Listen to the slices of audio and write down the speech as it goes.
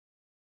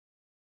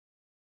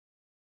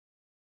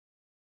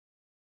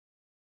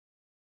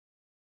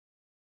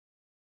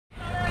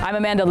I'm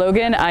Amanda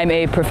Logan. I'm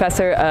a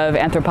professor of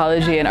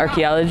anthropology and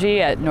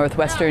archaeology at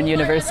Northwestern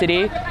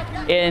University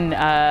in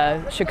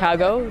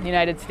Chicago,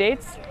 United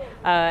States.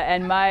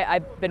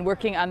 I've been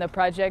working on the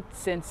project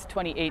since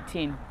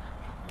 2018.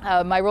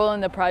 My role in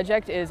the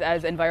project is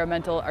as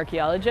environmental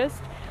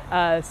archaeologist.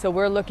 So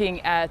we're looking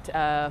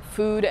at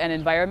food and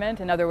environment.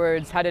 In other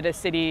words, how did a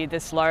city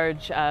this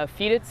large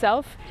feed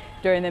itself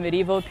during the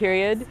medieval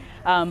period,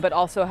 but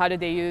also how did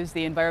they use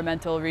the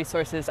environmental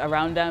resources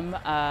around them,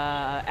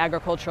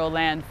 agricultural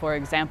land, for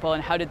example,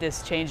 and how did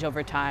this change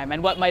over time,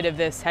 and what might have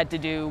this had to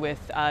do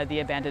with the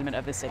abandonment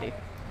of the city.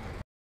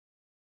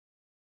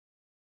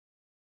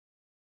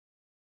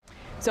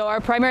 So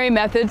our primary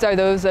methods are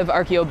those of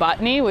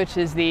archeobotany, which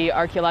is the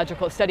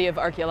archaeological study of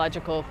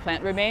archaeological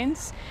plant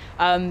remains.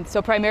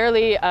 So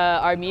primarily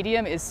our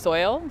medium is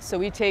soil. So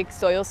we take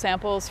soil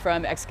samples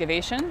from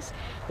excavations.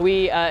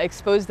 We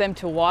expose them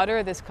to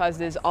water. This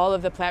causes all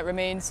of the plant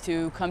remains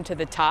to come to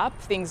the top,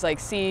 things like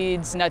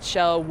seeds,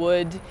 nutshell,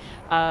 wood.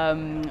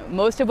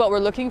 Most of what we're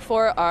looking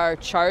for are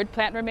charred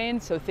plant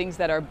remains, so things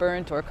that are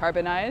burnt or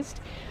carbonized,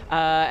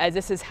 as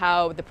this is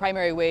how the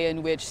primary way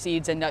in which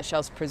seeds and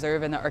nutshells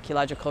preserve in the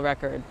archaeological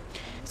record.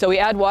 So we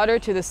add water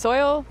to the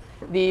soil.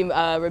 The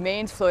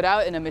remains float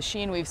out in a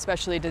machine we've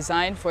specially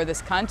designed for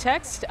this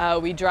context.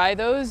 We dry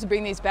those,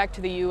 bring these back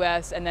to the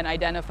US, and then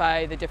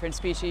identify the different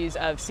species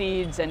of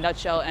seeds and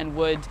nutshell and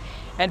wood.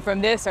 And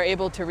from this are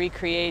able to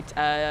recreate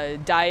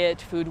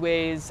diet,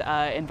 foodways,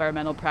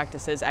 environmental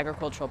practices,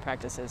 agricultural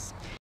practices.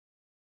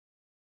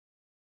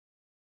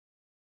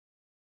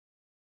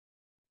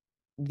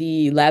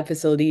 The lab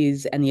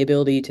facilities and the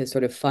ability to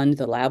sort of fund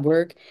the lab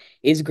work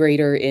is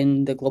greater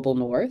in the global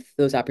north.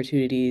 Those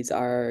opportunities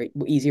are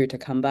easier to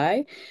come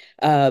by.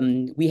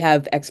 We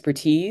have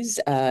expertise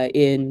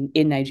in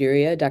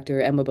Nigeria. Dr.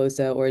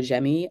 Mwabosa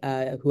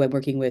Orajemi, who I'm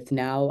working with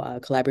now,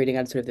 collaborating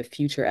on sort of the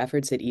future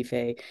efforts at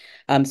Ife,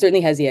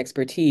 certainly has the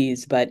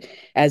expertise, but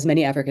as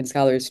many African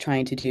scholars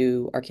trying to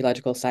do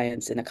archaeological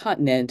science in the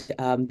continent,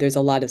 there's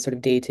a lot of sort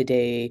of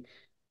day-to-day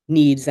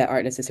needs that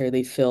aren't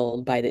necessarily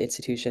filled by the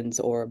institutions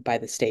or by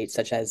the state,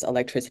 such as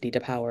electricity to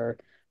power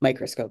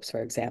microscopes,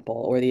 for example,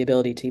 or the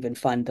ability to even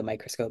fund the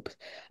microscopes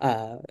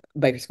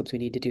we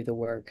need to do the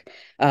work.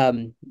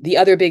 The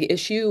other big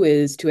issue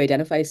is to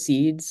identify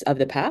seeds of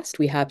the past.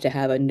 We have to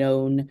have a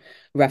known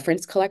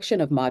reference collection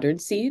of modern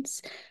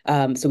seeds,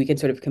 so we can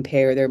sort of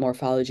compare their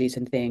morphologies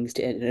and things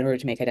in order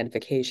to make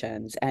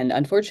identifications. And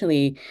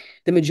unfortunately,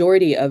 the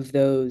majority of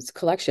those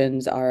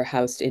collections are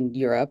housed in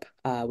Europe,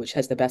 which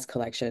has the best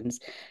collections,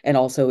 and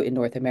also in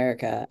North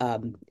America.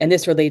 And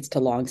this relates to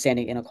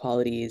longstanding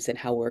inequalities and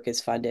how work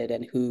is funded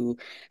and who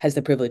has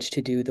the privilege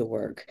to do the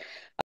work.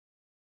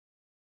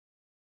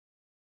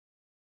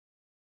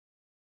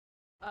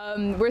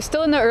 We're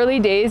still in the early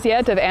days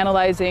yet of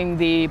analyzing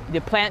the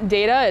plant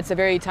data. It's a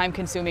very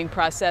time-consuming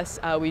process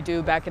we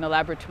do back in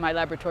my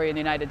laboratory in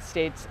the United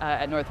States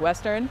at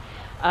Northwestern.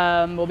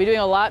 We'll be doing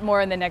a lot more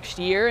in the next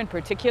year in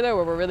particular,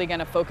 where we're really going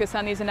to focus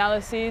on these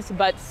analyses.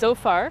 But so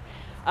far,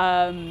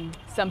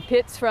 some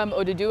pits from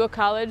Oduduwa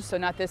College, so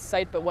not this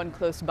site but one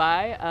close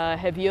by,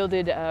 have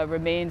yielded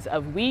remains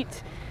of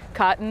wheat,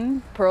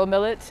 cotton, pearl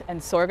millet,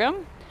 and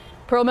sorghum.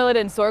 Pearl millet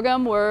and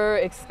sorghum were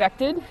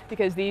expected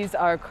because these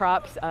are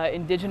crops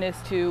indigenous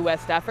to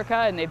West Africa,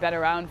 and they've been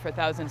around for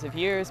thousands of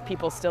years.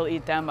 People still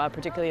eat them,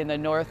 particularly in the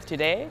north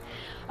today.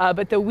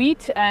 But the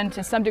wheat and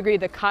to some degree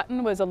the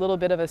cotton was a little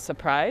bit of a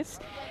surprise.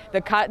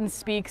 The cotton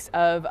speaks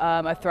of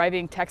a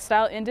thriving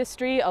textile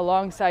industry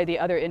alongside the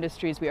other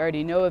industries we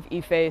already know of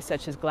Ife,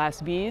 such as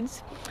glass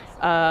beads.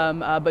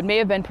 But may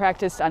have been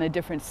practiced on a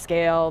different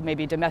scale,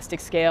 maybe domestic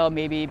scale,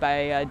 maybe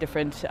by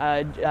different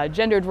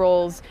gendered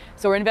roles.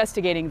 So we're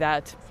investigating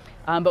that.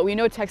 But we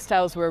know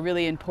textiles were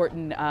really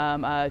important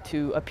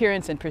to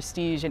appearance and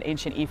prestige in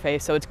ancient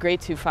Ife, so it's great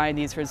to find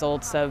these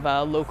results of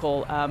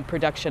local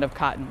production of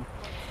cotton.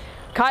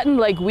 Cotton,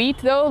 like wheat,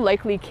 though,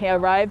 likely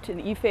arrived in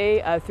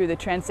Ife through the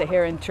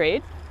trans-Saharan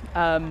trade.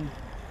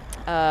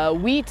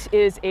 Wheat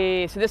is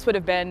so this would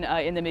have been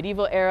in the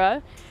medieval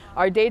era.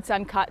 Our dates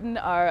on cotton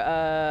are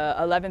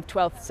 11th,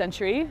 12th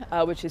century,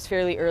 which is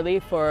fairly early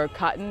for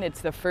cotton.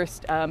 It's the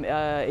first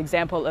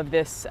example of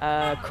this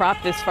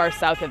crop this far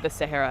south of the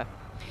Sahara.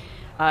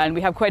 And we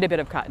have quite a bit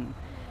of cotton.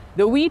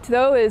 The wheat,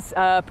 though, is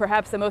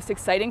perhaps the most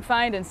exciting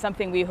find and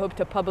something we hope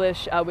to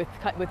publish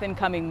within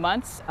coming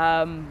months.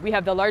 We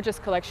have the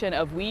largest collection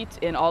of wheat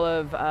in all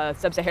of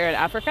sub-Saharan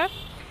Africa.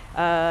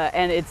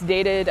 And it's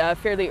dated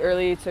fairly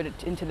early, sort of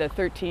into the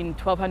 1200s,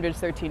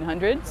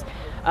 1300s.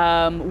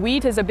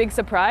 Wheat is a big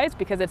surprise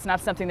because it's not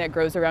something that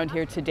grows around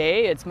here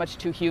today. It's much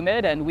too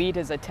humid, and wheat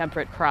is a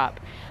temperate crop.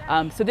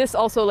 So this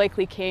also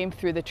likely came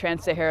through the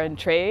trans-Saharan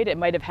trade. It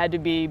might have had to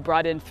be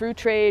brought in through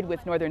trade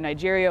with northern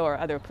Nigeria or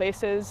other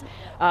places.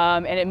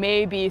 And it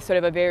may be sort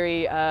of a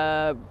very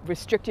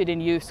restricted in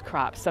use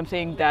crop,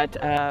 something that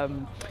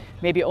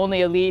maybe only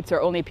elites or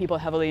only people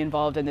heavily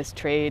involved in this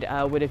trade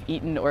would have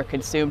eaten or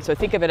consumed. So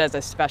think of it as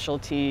a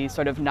specialty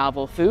sort of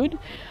novel food.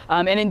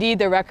 And indeed,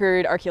 the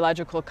record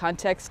archaeological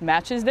context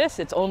matches this.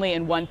 It's only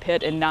in one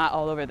pit and not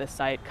all over the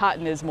site.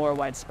 Cotton is more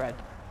widespread.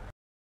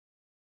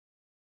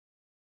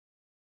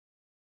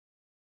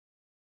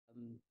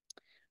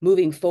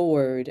 moving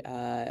forward,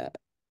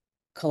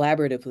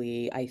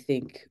 collaboratively, I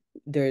think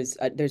there's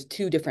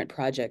two different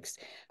projects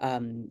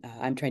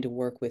I'm trying to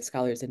work with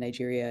scholars in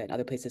Nigeria and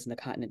other places in the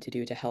continent to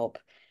do to help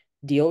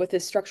deal with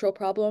this structural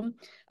problem.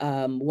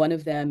 One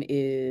of them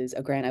is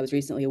a grant I was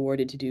recently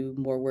awarded to do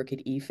more work at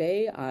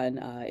Ife on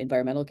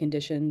environmental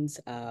conditions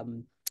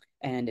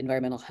and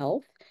environmental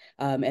health.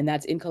 And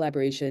that's in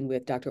collaboration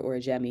with Dr.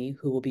 Orajemi,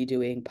 who will be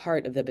doing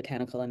part of the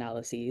botanical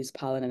analyses,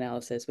 pollen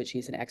analysis, which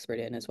he's an expert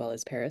in, as well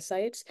as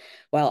parasites,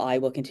 while I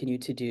will continue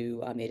to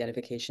do the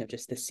identification of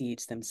just the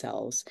seeds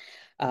themselves.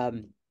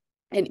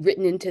 And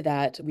written into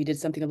that, we did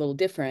something a little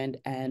different,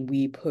 and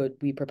we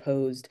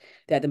proposed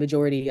that the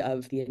majority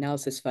of the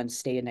analysis funds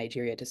stay in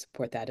Nigeria to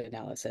support that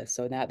analysis.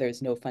 So now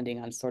there's no funding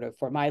on sort of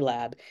for my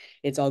lab,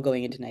 it's all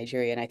going into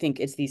Nigeria. And I think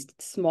it's these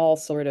small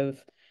sort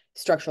of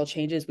structural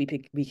changes we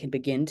can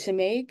begin to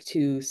make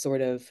to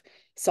sort of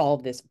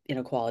solve this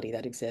inequality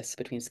that exists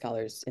between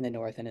scholars in the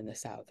North and in the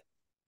South.